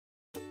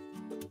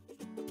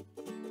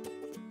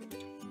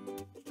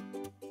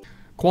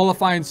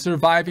Qualifying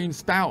surviving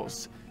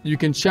spouse. You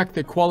can check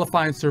the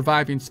qualifying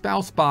surviving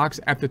spouse box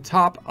at the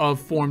top of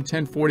Form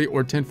 1040 or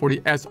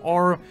 1040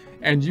 SR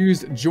and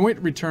use joint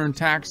return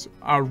tax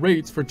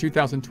rates for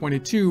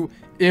 2022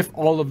 if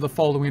all of the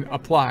following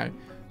apply.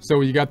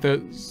 So you got the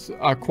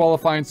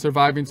qualifying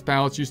surviving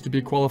spouse, used to be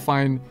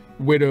qualifying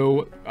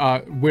widow,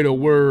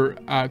 widower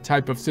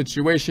type of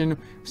situation.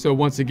 So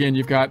once again,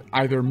 you've got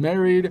either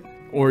married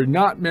or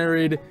not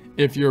married.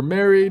 If you're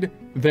married,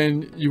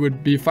 then you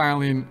would be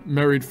filing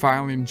married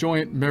filing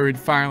joint, married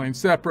filing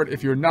separate.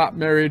 If you're not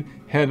married,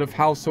 head of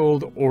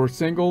household or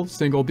single,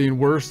 single being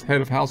worse,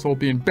 head of household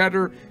being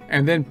better.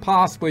 And then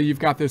possibly you've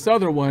got this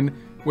other one,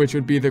 which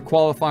would be the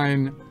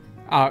qualifying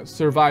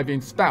surviving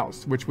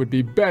spouse, which would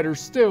be better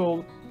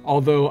still,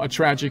 although a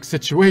tragic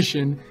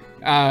situation,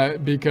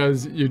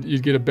 because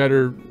you'd get a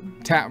better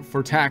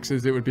for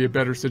taxes. It would be a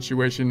better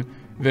situation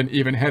than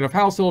even head of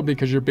household,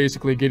 because you're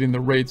basically getting the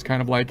rates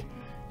kind of like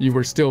you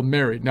were still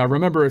married. Now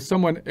remember,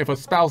 if a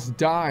spouse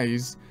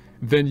dies,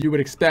 then you would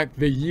expect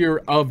the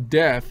year of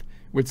death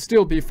would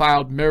still be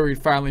filed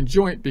married filing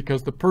joint,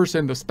 because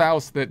the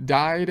spouse that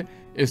died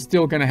is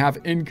still going to have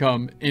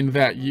income in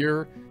that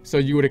year. So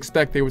you would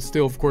expect they would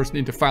still, of course,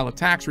 need to file a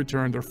tax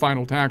return, their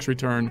final tax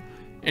return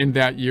in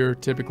that year,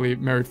 typically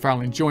married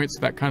filing joint. So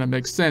that kind of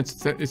makes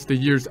sense. It's the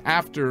years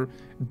after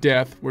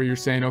death where you're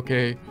saying,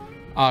 okay,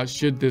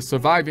 should the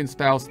surviving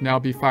spouse now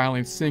be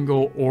filing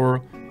single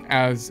or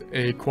as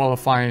a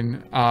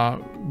qualifying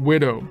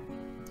widow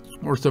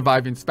or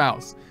surviving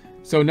spouse?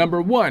 So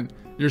number one,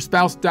 your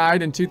spouse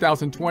died in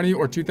 2020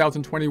 or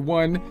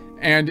 2021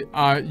 and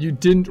you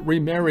didn't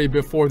remarry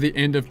before the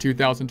end of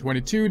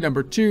 2022.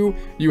 Number two,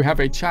 you have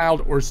a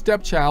child or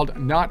stepchild,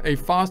 not a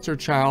foster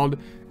child,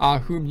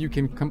 whom you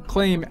can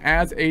claim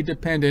as a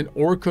dependent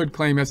or could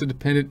claim as a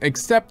dependent,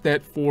 except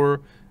that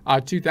for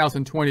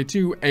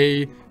 2022,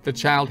 the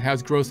child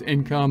has gross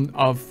income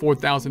of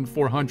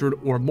 $4,400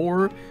 or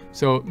more.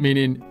 So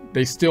meaning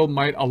they still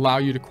might allow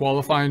you to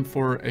qualify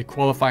for a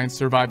qualifying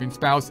surviving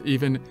spouse,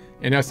 even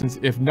in essence,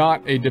 if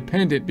not a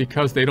dependent,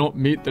 because they don't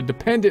meet the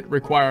dependent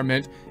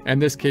requirement, in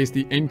this case,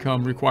 the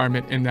income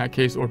requirement in that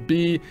case. Or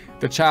B,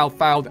 the child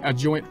filed a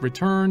joint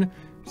return.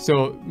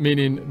 So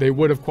meaning they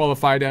would have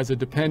qualified as a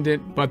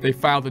dependent, but they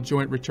filed a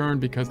joint return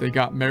because they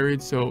got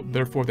married. So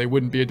therefore they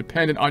wouldn't be a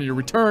dependent on your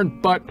return,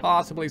 but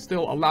possibly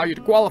still allow you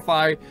to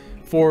qualify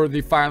for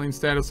the filing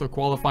status of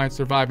qualifying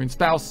surviving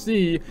spouse.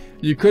 C,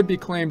 you could be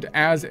claimed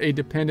as a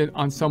dependent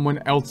on someone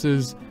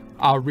else's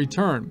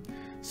return.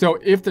 So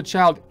if the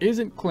child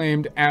isn't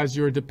claimed as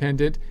your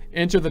dependent,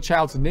 enter the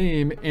child's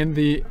name in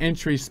the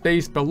entry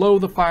space below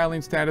the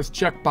filing status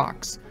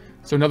checkbox.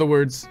 So in other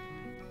words,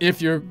 if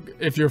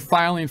you're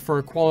filing for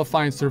a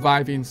qualifying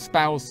surviving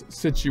spouse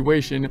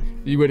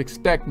situation, you would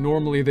expect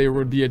normally there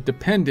would be a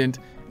dependent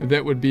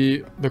that would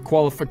be the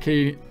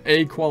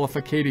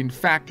qualifying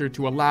factor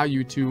to allow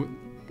you to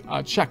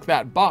check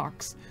that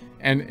box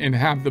and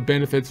have the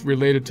benefits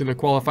related to the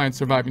qualifying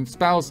surviving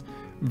spouse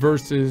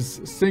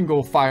versus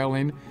single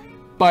filing.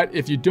 But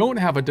if you don't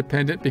have a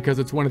dependent, because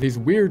it's one of these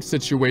weird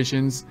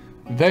situations,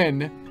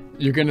 then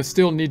you're going to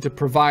still need to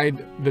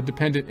provide the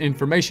dependent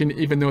information,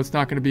 even though it's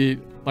not going to be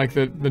like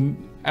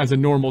as a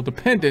normal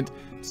dependent,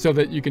 so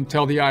that you can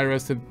tell the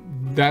IRS that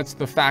that's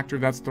the factor,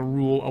 that's the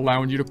rule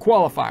allowing you to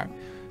qualify.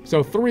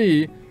 So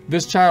 3,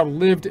 this child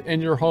lived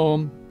in your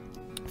home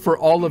for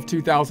all of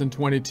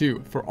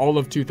 2022, So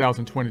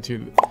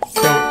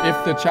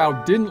if the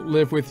child didn't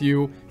live with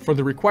you for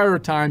the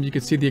required time, you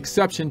can see the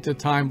exception to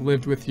time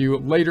lived with you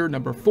later.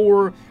 Number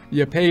 4,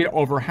 you paid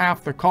over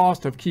half the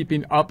cost of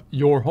keeping up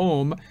your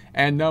home.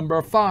 And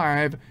number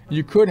 5,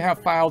 you could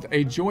have filed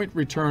a joint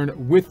return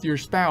with your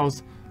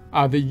spouse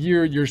the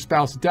year your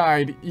spouse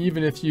died,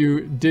 even if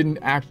you didn't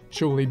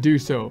actually do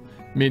so.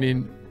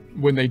 Meaning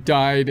when they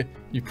died,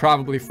 you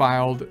probably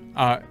filed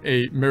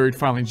a married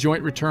filing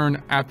joint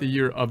return at the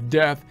year of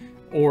death,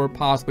 or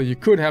possibly you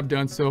could have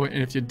done so,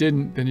 and if you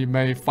didn't, then you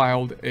may have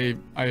filed a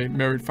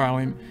married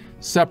filing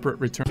separate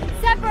return.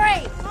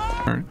 Separate!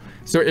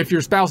 So if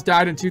your spouse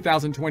died in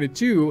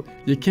 2022,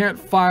 you can't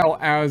file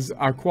as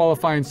a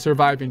qualifying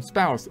surviving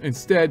spouse.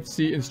 Instead,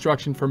 see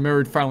instruction for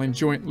married filing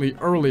jointly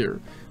earlier.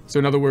 So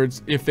in other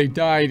words, if they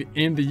died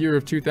in the year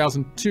of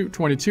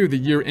 2022, the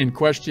year in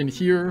question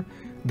here,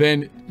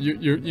 then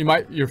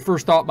your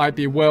first thought might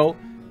be, well,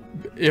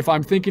 if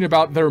I'm thinking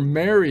about they're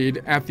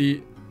married at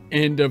the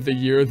end of the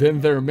year, then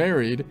they're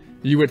married.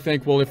 You would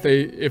think, well,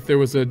 if there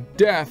was a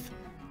death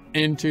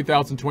in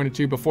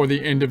 2022 before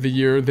the end of the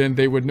year, then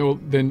they would know,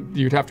 then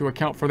you'd have to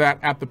account for that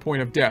at the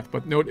point of death.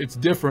 But note, it's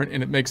different,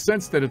 and it makes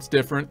sense that it's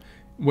different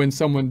when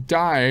someone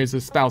dies,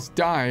 a spouse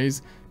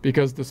dies,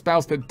 because the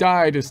spouse that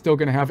died is still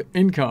going to have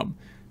income.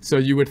 So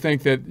you would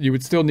think that you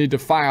would still need to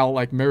file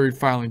like married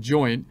filing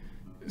joint,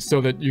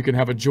 so that you can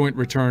have a joint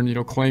return,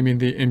 claiming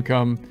the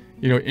income,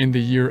 in the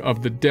year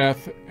of the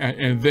death,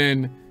 and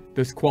then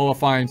this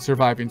qualifying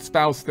surviving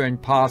spouse thing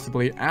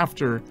possibly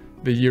after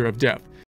the year of death.